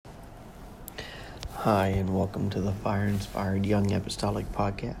Hi, and welcome to the Fire Inspired Young Apostolic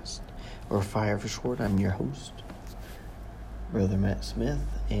Podcast, or Fire for short. I'm your host, Brother Matt Smith,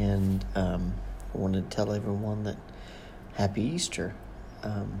 and I want to tell everyone that Happy Easter.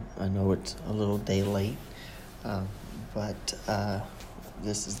 I know it's a little day late, but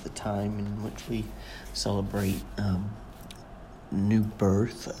this is the time in which we celebrate new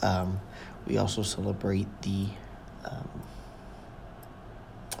birth. We also celebrate the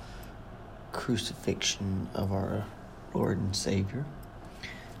crucifixion of our Lord and Savior,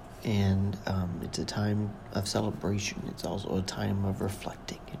 and it's a time of celebration. It's also a time of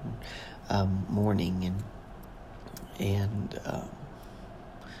reflecting and mourning, and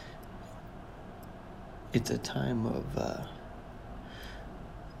it's a time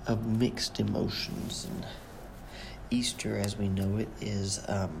of mixed emotions. And Easter, as we know it, is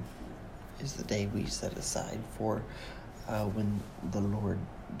the day we set aside for when the Lord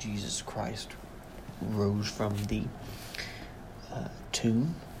Jesus Christ rose from the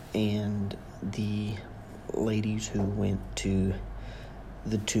tomb, and the ladies who went to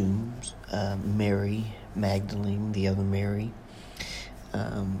the tombs, Mary Magdalene, the other Mary,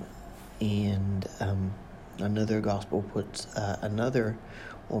 and another gospel puts another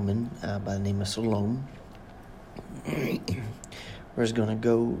woman by the name of Salome was going to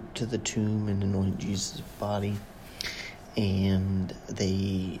go to the tomb and anoint Jesus' body. And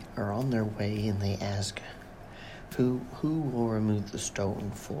they are on their way, and they ask, who will remove the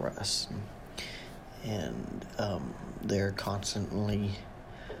stone for us? And they're constantly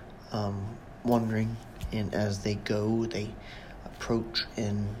wondering, and as they go, they approach,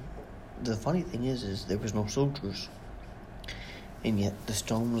 and the funny thing is there was no soldiers, and yet the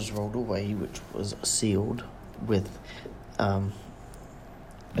stone was rolled away, which was sealed with a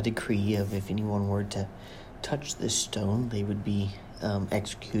decree of if anyone were to touch this stone, they would be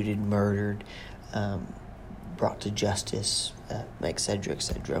executed, murdered, brought to justice, etc.,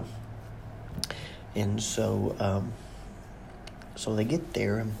 etc. And so they get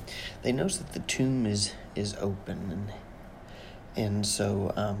there, and they notice that the tomb is open, and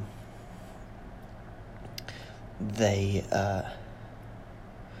so they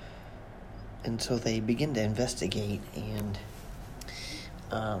begin to investigate, and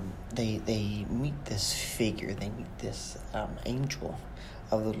they meet this figure. They meet this angel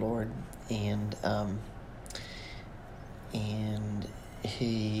of the Lord, and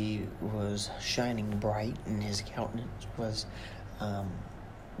he was shining bright, and his countenance was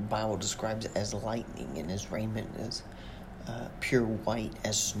Bible describes it as lightning, and his raiment is pure white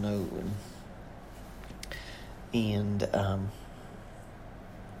as snow, and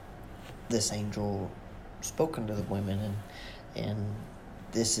this angel spoke unto the women, and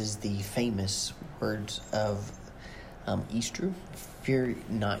this is the famous words of Easter: "Fear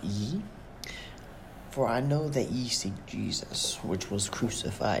not ye, for I know that ye seek Jesus, which was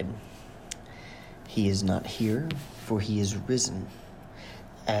crucified. He is not here, for he is risen,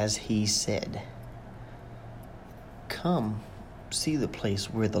 as he said. Come, see the place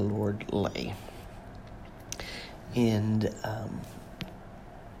where the Lord lay." And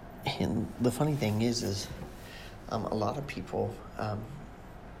the funny thing is a lot of people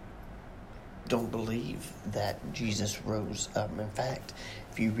don't believe that Jesus rose. In fact,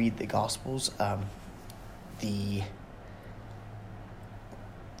 if you read the Gospels, the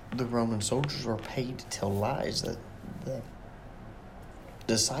Roman soldiers were paid to tell lies that the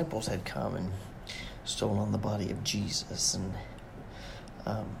disciples had come and stolen the body of Jesus, and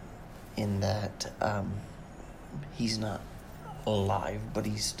in that he's not alive, but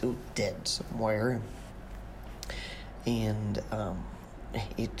he's still dead somewhere. And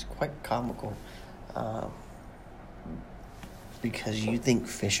it's quite comical, because you think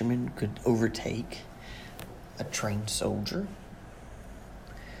fishermen could overtake a trained soldier.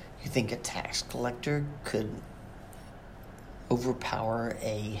 You think a tax collector could overpower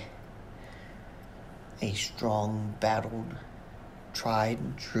a strong, battled, tried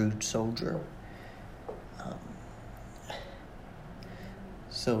and true soldier.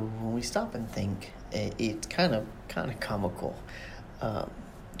 So when we stop and think, it's kind of comical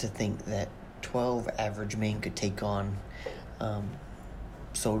to think that 12 average men could take on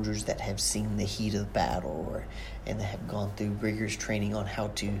soldiers that have seen the heat of battle, and that have gone through rigorous training on how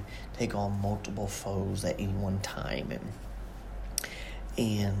to take on multiple foes at any one time,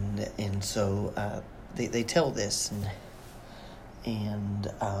 and so they tell this,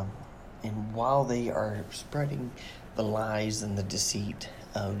 and while they are spreading the lies and the deceit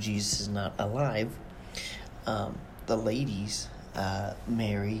of Jesus is not alive, the ladies,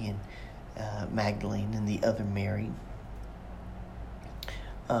 Mary and Magdalene and the other Mary,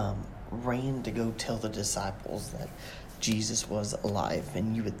 ran to go tell the disciples that Jesus was alive.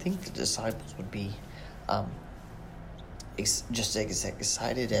 And you would think the disciples would be just as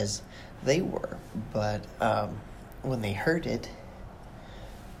excited as they were. But when they heard it,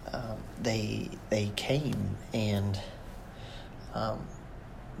 they came, and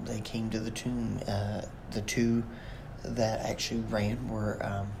they came to the tomb. The two that actually ran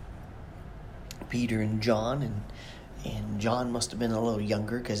were Peter and John, and John must have been a little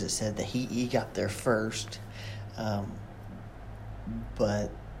younger, because it said that he got there first.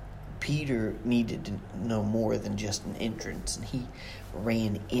 But Peter needed to know more than just an entrance, and he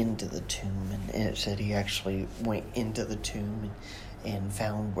ran into the tomb, and it said he actually went into the tomb and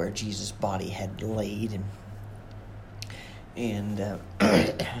found where Jesus' body had laid, and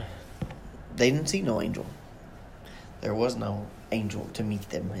they didn't see no angel. There was no angel to meet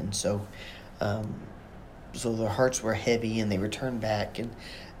them, and so their hearts were heavy, and they returned back,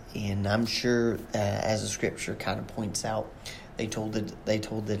 and I'm sure, as the scripture kind of points out, they told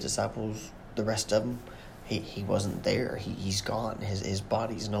the disciples, the rest of them, he wasn't there. He's gone. His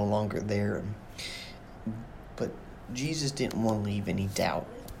body's no longer there. But Jesus didn't want to leave any doubt,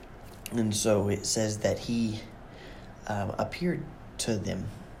 and so it says that he appeared to them,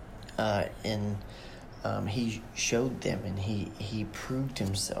 and he showed them, and he proved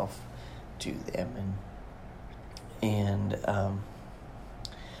himself to them, and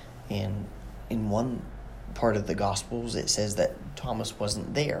in one part of the Gospels it says that Thomas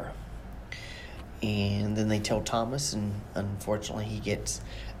wasn't there, and then they tell Thomas, and unfortunately he gets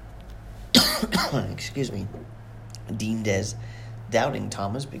deemed as doubting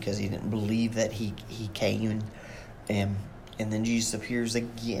Thomas, because he didn't believe that he came, and then Jesus appears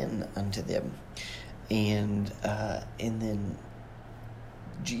again unto them, and then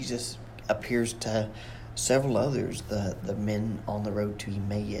Jesus appears to several others, the men on the road to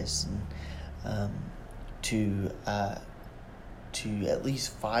Emmaus, and to at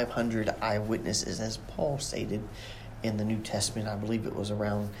least 500 eyewitnesses, as Paul stated in the New Testament. I believe it was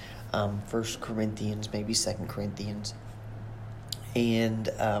around 1 Corinthians, maybe 2 Corinthians.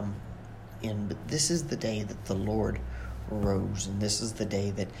 But this is the day that the Lord rose, and this is the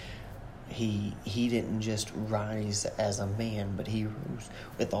day that he didn't just rise as a man, but he rose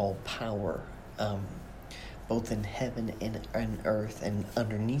with all power, both in heaven and earth and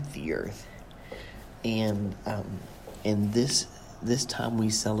underneath the earth. And this time we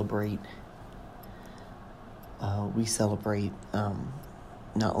celebrate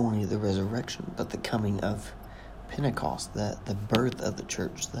not only the resurrection, but the coming of Pentecost, the birth of the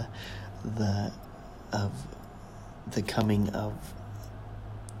church, the coming of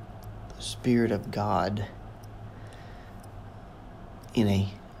the Spirit of God in a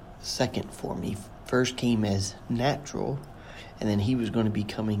second form. He first came as natural, and then he was going to be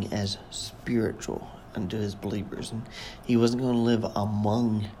coming as spiritual unto his believers. And he wasn't going to live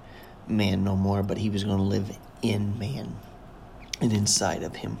among man no more, but he was going to live in man and inside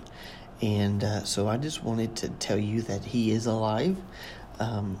of him. And so I just wanted to tell you that he is alive.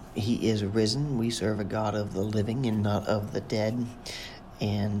 He is risen. We serve a God of the living and not of the dead.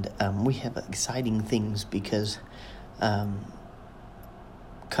 And we have exciting things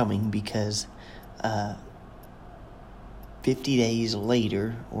coming, because 50 days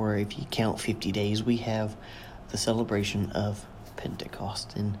later, or if you count 50 days, we have the celebration of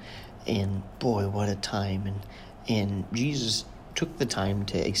Pentecost. And boy, what a time. And Jesus took the time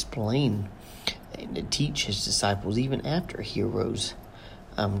to explain and to teach his disciples even after he arose.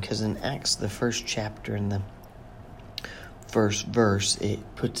 Because in Acts, the first chapter, in the first verse, it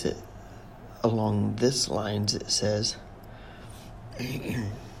puts it along this lines. It says,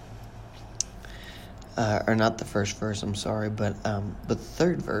 or not the first verse, I'm sorry, but the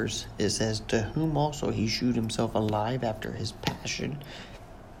third verse, it says, to whom also he shewed himself alive after his passion,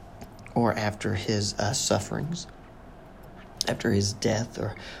 or after his sufferings, after his death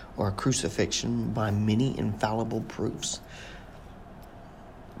or crucifixion, by many infallible proofs,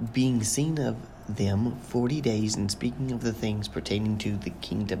 being seen of them 40 days, and speaking of the things pertaining to the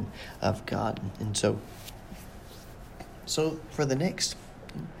kingdom of God. And so for the next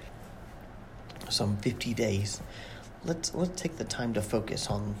some 50 days, let's take the time to focus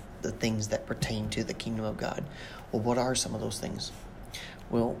on the things that pertain to the kingdom of God. Well, what are some of those things?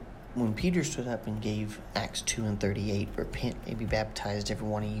 Well, when Peter stood up and gave Acts 2:38, repent and be baptized every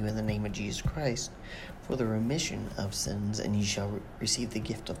one of you in the name of Jesus Christ for the remission of sins, and ye shall receive the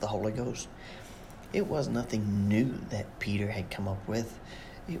gift of the Holy Ghost. It was nothing new that Peter had come up with.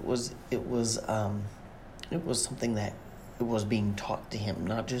 It was something that it was being taught to him,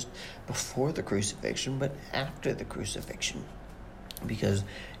 not just before the crucifixion, but after the crucifixion. Because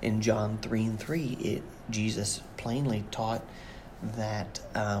in John 3:3, Jesus plainly taught that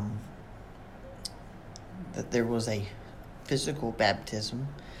that there was a physical baptism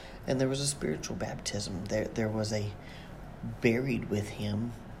and there was a spiritual baptism. There was a buried with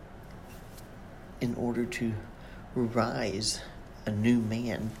him in order to rise a new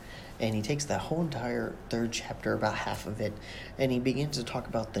man. And he takes that whole entire 3rd chapter, about half of it, and he begins to talk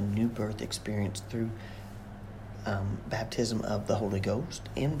about the new birth experience through baptism of the Holy Ghost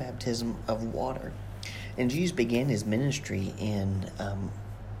and baptism of water. And Jesus began his ministry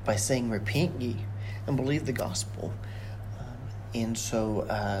by saying, "Repent ye and believe the gospel."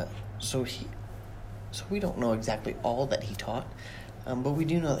 So we don't know exactly all that he taught, but we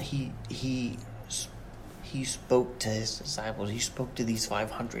do know that he spoke to his disciples. He spoke to these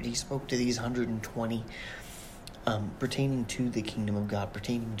 500. He spoke to these 120, pertaining to the kingdom of God,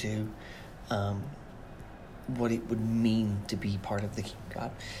 pertaining to what it would mean to be part of the kingdom of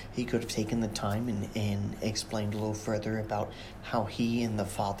God. He could have taken the time and explained a little further about how he and the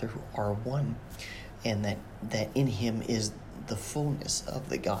Father are one, and that in him is the fullness of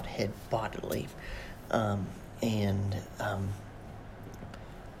the Godhead bodily,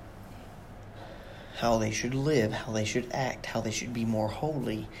 how they should live, how they should act, how they should be more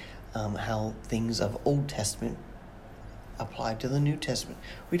holy, how things of Old Testament apply to the New Testament.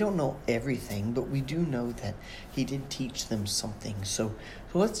 We don't know everything, but we do know that he did teach them something. So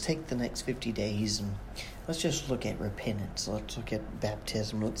let's take the next 50 days and let's just look at repentance. Let's look at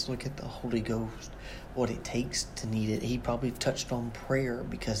baptism. Let's look at the Holy Ghost, what it takes to need it. He probably touched on prayer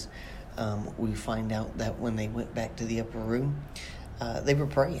because we find out that when they went back to the upper room, they were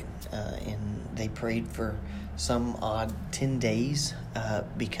praying, and they prayed for some odd 10 days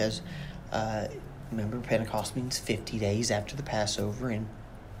because remember, Pentecost means 50 days after the Passover,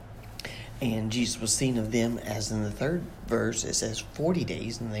 and Jesus was seen of them, as in the 3rd verse, it says 40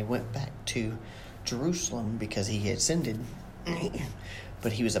 days, and they went back to Jerusalem because he had ascended,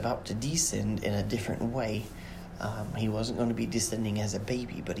 but he was about to descend in a different way. He wasn't going to be descending as a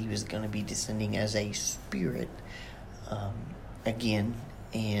baby, but he was going to be descending as a spirit again,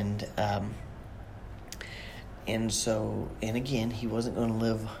 and again, he wasn't going to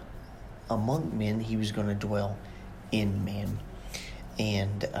live among men, he was going to dwell in man.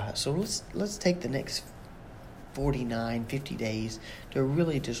 And so let's take the next 50 days to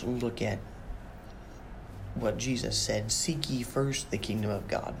really just look at what Jesus said: "Seek ye first the kingdom of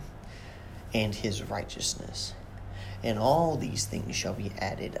God and his righteousness, and all these things shall be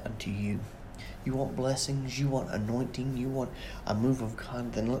added unto you." You want blessings, you want anointing, you want a move of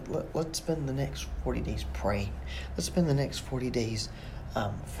God, then let's spend the next 40 days praying. Let's spend the next 40 days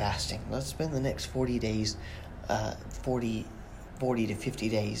fasting. Let's spend the next 40 days, 40 to 50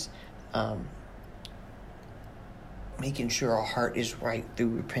 days, making sure our heart is right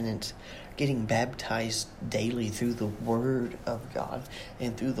through repentance, getting baptized daily through the Word of God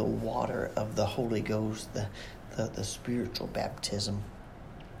and through the water of the Holy Ghost, the spiritual baptism.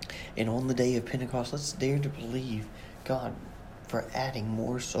 And on the day of Pentecost, let's dare to believe God for adding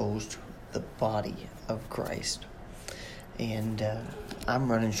more souls to the body of Christ. And I'm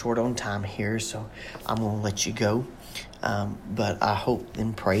running short on time here, so I'm going to let you go. But I hope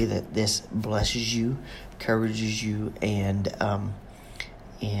and pray that this blesses you, encourages you, and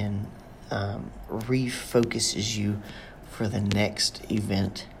refocuses you for the next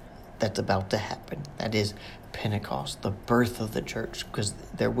event that's about to happen. That is Pentecost, the birth of the church, because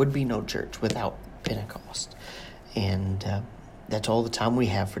there would be no church without Pentecost. And that's all the time we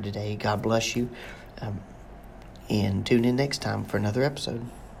have for today. God bless you. And tune in next time for another episode.